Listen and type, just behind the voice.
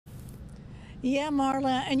Yeah,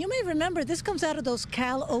 Marla, and you may remember this comes out of those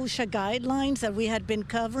Cal-OSHA guidelines that we had been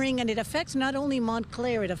covering, and it affects not only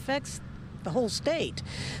Montclair, it affects the whole state.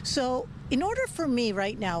 So in order for me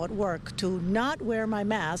right now at work to not wear my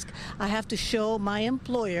mask, I have to show my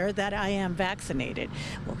employer that I am vaccinated.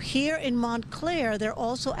 Well, here in Montclair, they're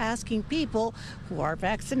also asking people who are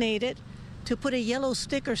vaccinated to put a yellow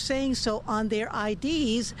sticker saying so on their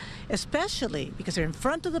IDs, especially because they're in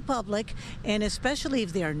front of the public and especially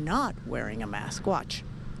if they are not wearing a mask. Watch.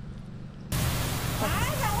 Hi,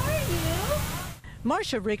 how are you?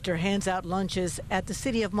 Marcia Richter hands out lunches at the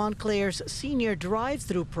City of Montclair's senior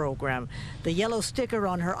drive-through program. The yellow sticker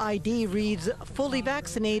on her ID reads fully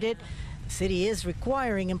vaccinated. The city is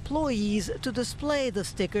requiring employees to display the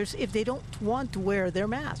stickers if they don't want to wear their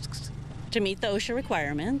masks. To meet the OSHA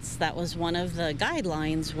requirements, that was one of the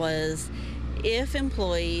guidelines, was if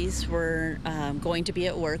employees were going to be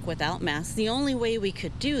at work without masks, the only way we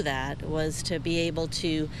could do that was to be able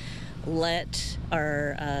to let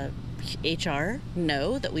our HR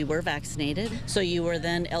know that we were vaccinated, so you were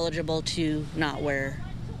then eligible to not wear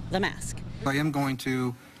the mask. I am going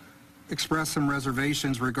to express some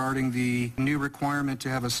reservations regarding the new requirement to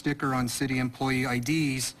have a sticker on city employee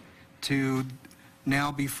IDs to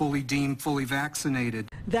now be deemed fully vaccinated.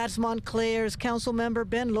 That's Montclair's council member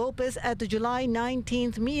Ben Lopez at the July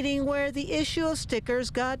 19th meeting where the issue of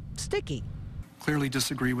stickers got sticky. Clearly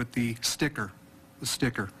disagree with the sticker,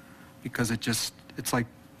 because it's like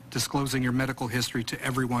disclosing your medical history to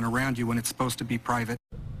everyone around you when it's supposed to be private.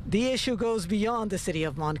 The issue goes beyond the City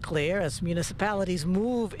of Montclair as municipalities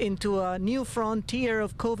move into a new frontier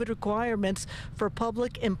of COVID requirements for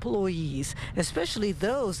public employees, especially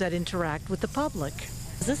those that interact with the public.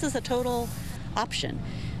 This is a total option.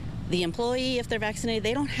 The employee, if they're vaccinated,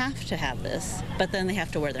 they don't have to have this, but then they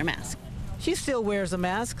have to wear their mask. She still wears a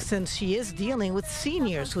mask since she is dealing with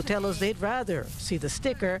seniors who tell us they'd rather see the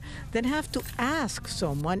sticker than have to ask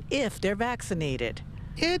someone if they're vaccinated.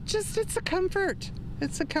 It's a comfort.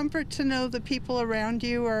 It's a comfort to know the people around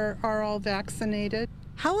you are all vaccinated.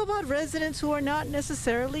 How about residents who are not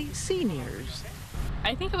necessarily seniors?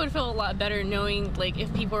 I think I would feel a lot better knowing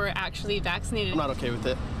if people are actually vaccinated. I'm not okay with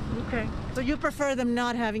it. Okay. So you prefer them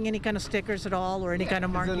not having any kind of stickers at all or any kind of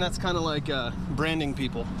marking? Then that's kind of like branding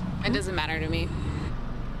people. It doesn't matter to me.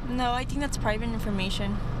 No, I think that's private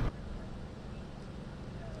information.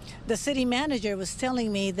 The city manager was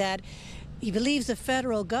telling me that he believes the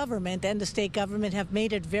federal government and the state government have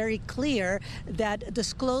made it very clear that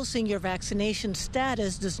disclosing your vaccination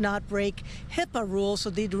status does not break HIPAA rules, so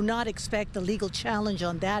they do not expect a legal challenge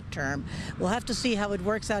on that term. We'll have to see how it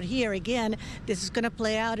works out here. Again, this is going to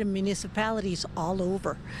play out in municipalities all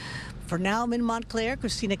over. For now, I'm in Montclair.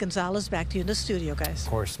 Christina Gonzalez, back to you in the studio, guys. Of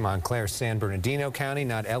course, Montclair, San Bernardino County,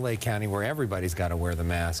 not LA County, where everybody's got to wear the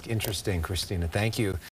mask. Interesting, Christina. Thank you.